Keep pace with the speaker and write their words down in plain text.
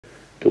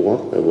To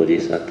walk the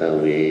Bodhisattva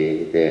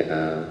way, there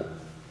are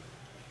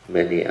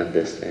many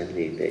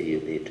understanding that you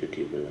need to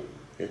develop.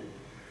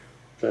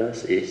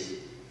 First is,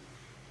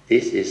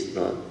 this is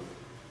not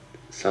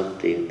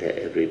something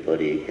that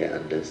everybody can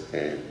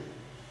understand.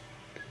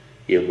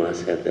 You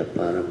must have the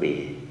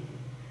parami,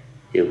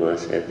 you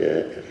must have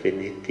the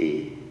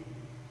affinity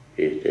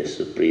with the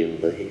supreme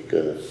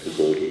vehicle to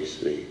go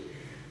this way.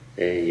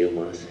 Then you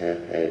must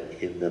have had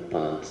in the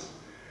past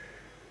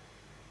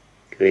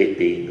great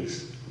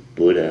beings,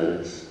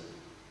 Buddhas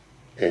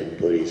and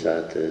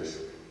Bodhisattvas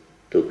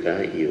to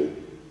guide you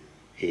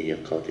in your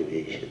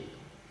cultivation.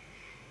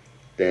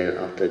 Then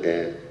after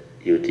that,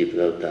 you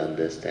develop the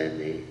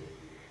understanding.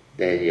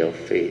 Then your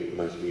faith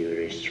must be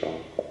very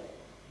strong.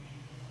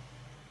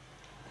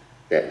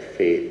 That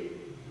faith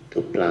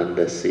to plant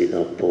the seed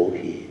of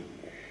Bodhi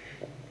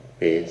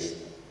means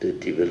to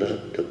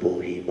develop the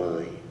Bodhi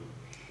mind.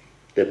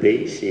 The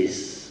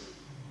basis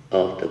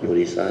of the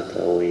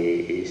Bodhisattva way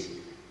is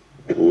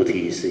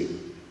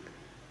Bodhisattva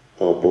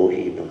or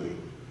Bodhi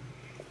mind.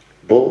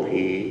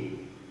 Bodhi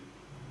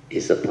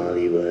is a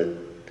Pali word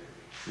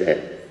that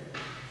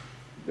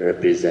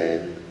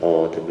represents,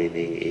 or the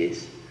meaning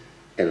is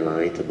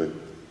enlightenment.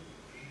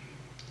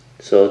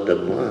 So the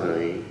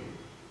mind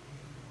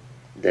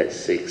that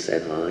seeks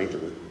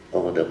enlightenment,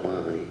 or the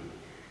mind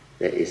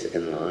that is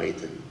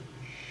enlightened.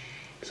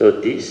 So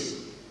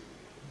this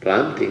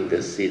planting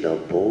the seed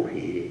of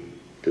Bodhi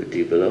to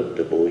develop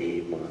the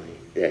Bodhi mind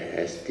that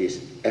has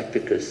this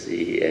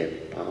efficacy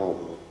and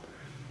power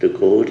to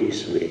go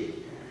this way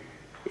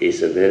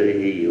is a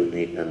very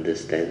unique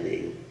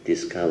understanding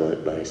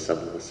discovered by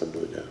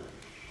Sammasambuddha,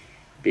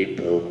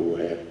 people who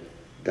have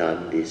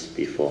done this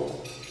before.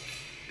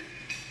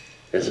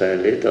 That's why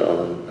later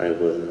on I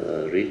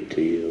will read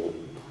to you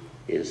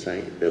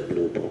inside the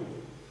blue book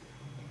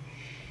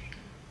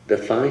the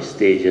 5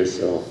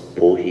 stages of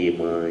Bodhi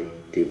mind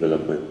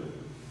development.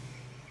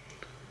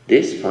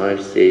 These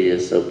 5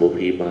 stages of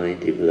Bodhi mind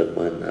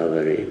development are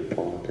very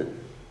important.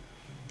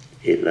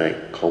 It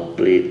like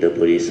complete the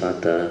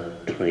Bodhisattva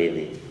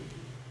training.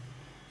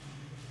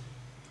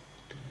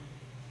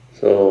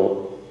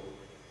 So,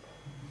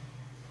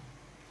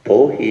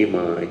 Bodhi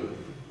mind,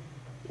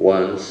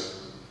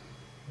 once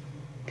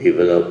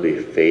developed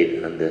with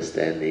faith,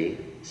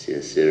 understanding,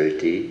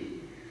 sincerity,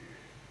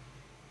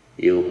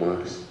 you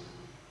must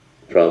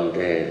from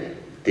there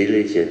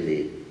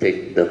diligently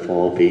take the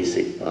 4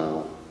 basic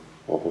vows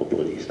of a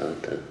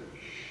Bodhisattva.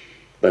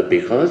 But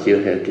because you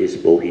have this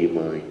Bodhi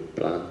mind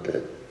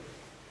planted,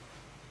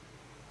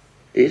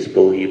 this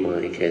Bodhi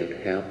mind can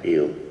help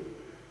you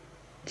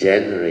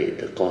generate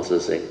the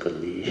causes and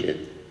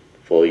conditions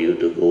for you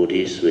to go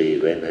this way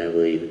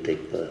whenever you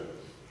take birth,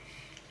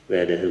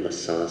 whether it was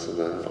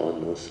sasana or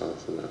no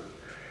sasana.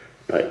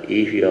 But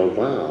if your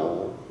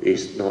vow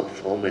is not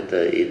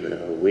formatted in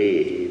a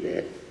way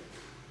that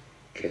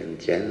can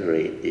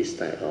generate this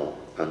type of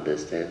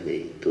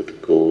understanding to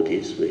go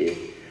this way,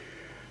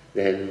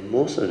 then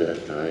most of the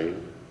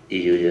time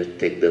you just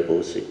take the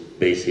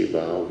basic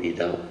vow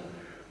without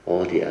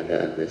all the other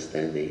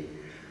understanding.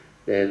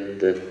 Then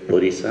the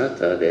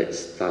Bodhisattva that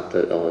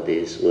started all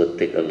this will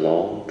take a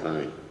long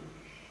time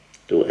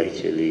to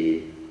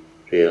actually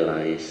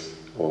realize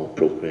or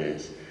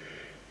progress.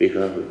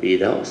 Because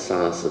without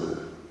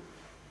sasana,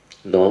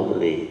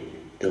 normally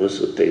those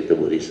who take the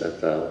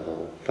Bodhisattva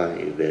will find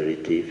it very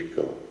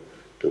difficult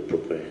to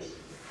progress.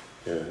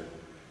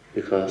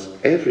 Because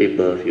every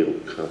birth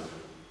you come,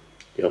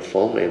 your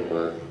form and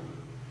mind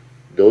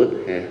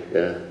don't have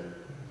the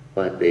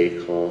what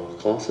they call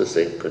causes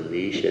and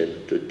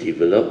conditions to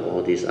develop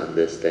all this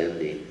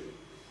understanding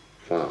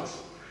fast.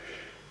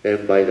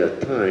 And by the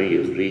time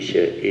you reach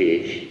an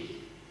age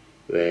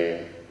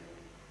where,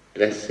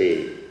 let's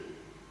say,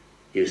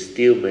 you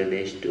still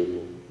manage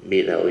to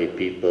meet up with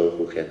people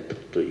who can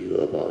talk to you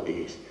about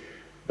this,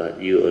 but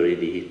you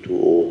already too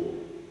old,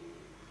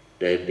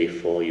 then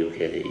before you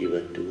can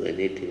even do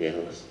anything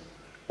else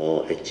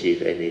or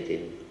achieve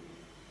anything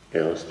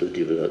else to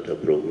develop the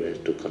progress,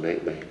 to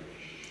connect back,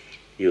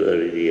 you're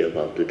already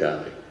about to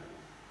die.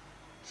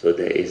 So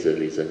that is the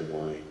reason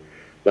why.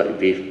 But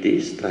with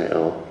this type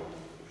of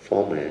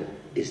format,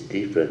 it's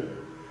different.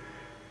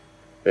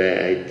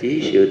 Where I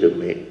teach you to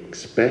make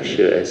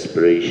special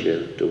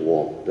aspiration to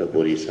walk the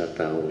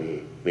Bodhisattva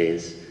way,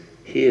 means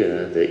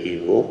here the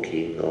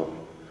invoking of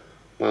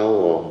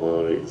power of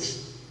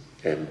merits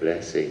and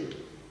blessing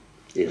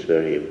is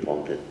very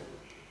important.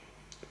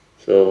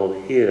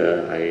 So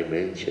here I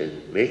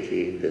mentioned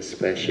making the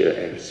special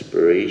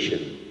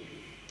aspiration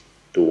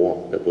to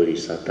walk the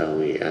Bodhisattva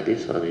way, and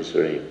this one is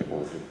very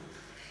important.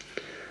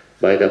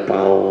 By the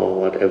power of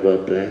whatever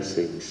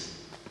blessings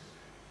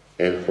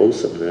and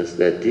wholesomeness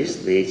that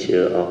this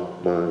nature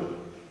of mind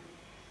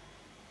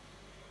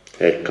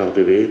had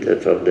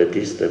cultivated from the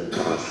distant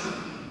past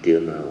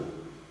till now,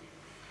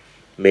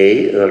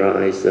 may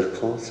arise the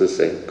causes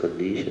and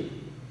conditions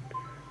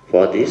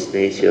for this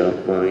nature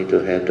of mind to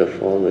have the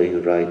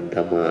following right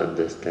Dhamma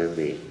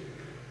understanding,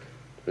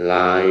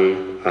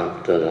 life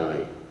after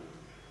life.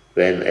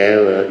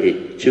 Whenever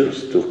it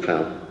chooses to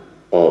come,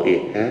 or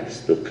it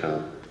has to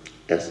come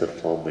as a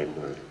form in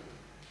mind.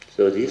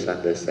 So this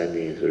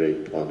understanding is very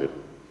important.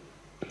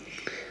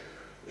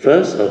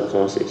 First, of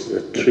course, is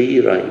the three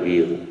right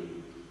view.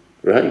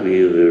 Right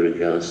view with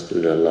regards to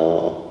the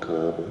law of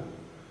karma,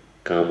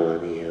 karma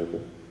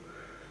niyama.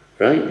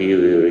 Right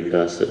view with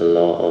regards to the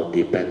law of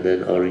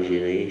dependent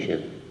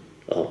origination,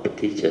 or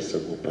paticca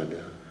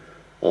samuppada,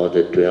 or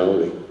the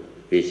dwelling,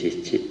 which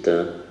is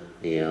citta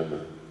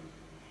niyama.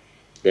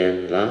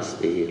 Then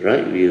lastly,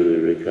 right view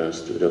with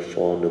regards to the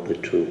Four Noble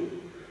Truths,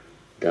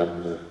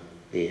 Dhamma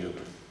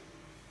niyama.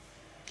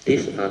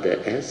 These are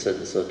the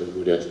essence of the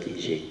Buddha's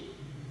teaching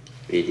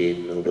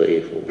within Noble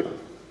Eightfold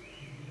Path.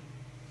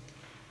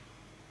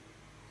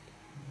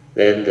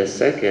 Then the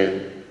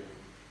second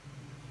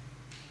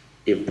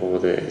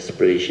important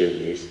aspiration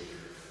is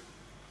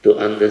to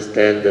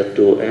understand the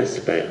two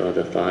aspects of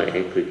the five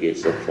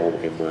aggregates of form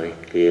and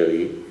mind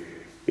clearly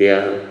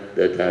via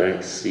the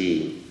direct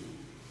seeing,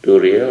 to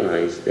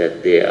realize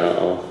that they are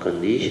all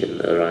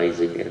conditioned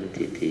arising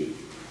entity,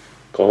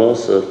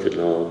 causal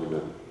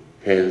phenomena,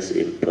 hence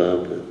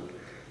impermanent,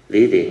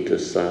 leading to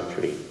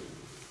suffering,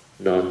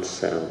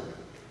 non-self,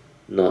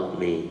 not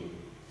me,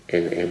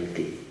 and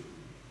empty.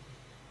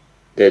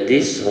 That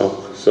these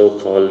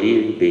so-called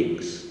living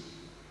beings,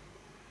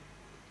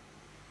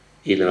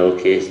 in our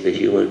case the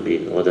human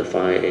being or the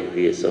five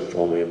aggregates of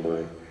form and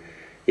mind,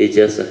 is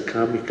just a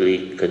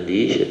karmically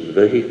conditioned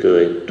vehicle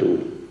and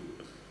tool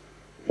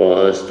for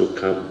us to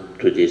come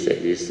to this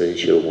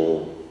existential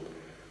world,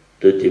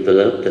 to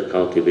develop the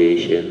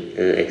cultivation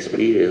and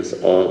experience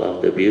all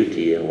of the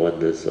beauty and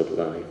wonders of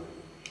life.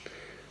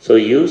 So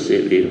use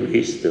it with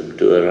wisdom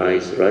to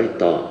arise right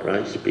thought,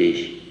 right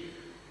speech,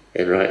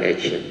 and right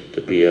action,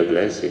 to be a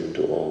blessing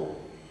to all,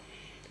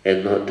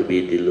 and not to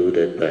be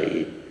deluded by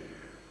it.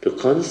 To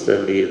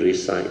constantly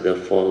recite the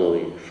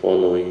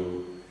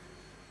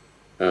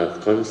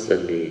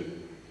constantly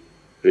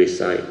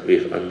recite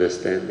with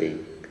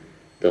understanding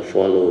the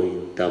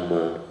following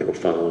Dhamma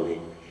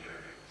profoundly.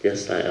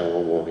 Just like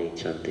our morning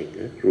chanting,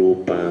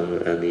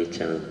 Rupang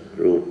Anicca,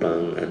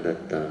 Rupang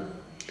Anatta,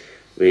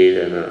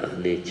 Vedana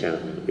Anicca,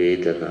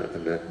 Vedana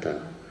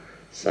Anatta,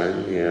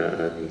 Sanya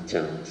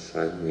Anicca,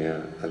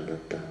 Sanya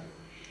Anatta,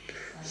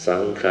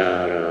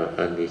 Sankhara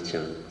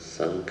Anicca,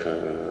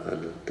 Sankhara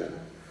Anatta,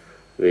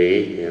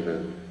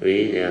 Vijnana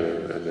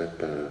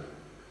Anatta,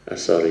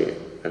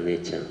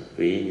 Anicca,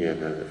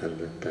 Vijnana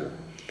Anatta.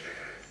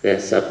 That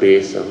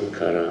Sabbe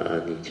Sankhara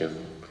Anicca,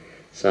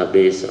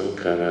 Sabbe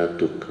Sankhara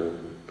Dukkha,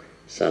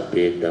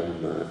 Sabbe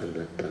Dhamma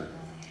Anatta.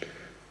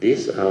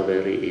 These are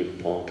very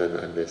important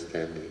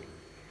understanding.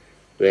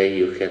 When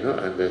you cannot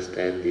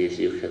understand this,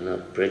 you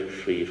cannot break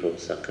free from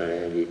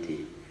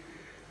sakkayaviti.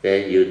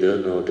 Then you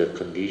don't know the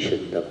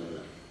conditioned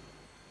Dhamma.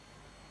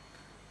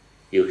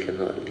 You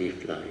cannot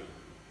live life.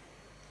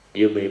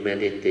 You may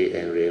meditate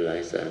and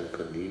realize the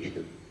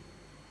unconditioned,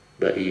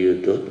 but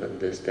you don't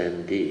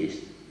understand this,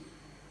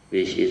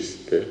 which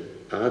is the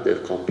other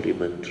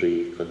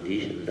complementary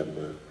conditioned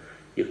Dhamma.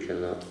 You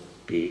cannot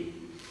be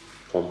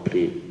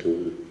complete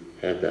to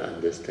have the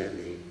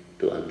understanding,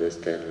 to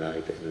understand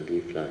life and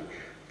live life.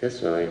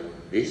 That's why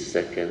this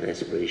second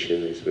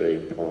aspiration is very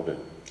important.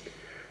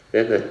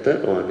 Then the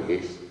third one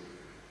is,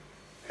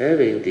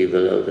 having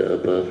developed the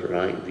above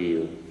right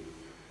view,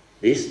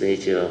 this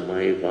nature of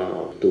my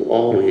vow to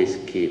always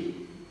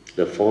keep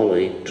the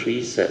following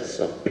three sets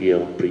of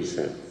pure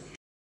precepts.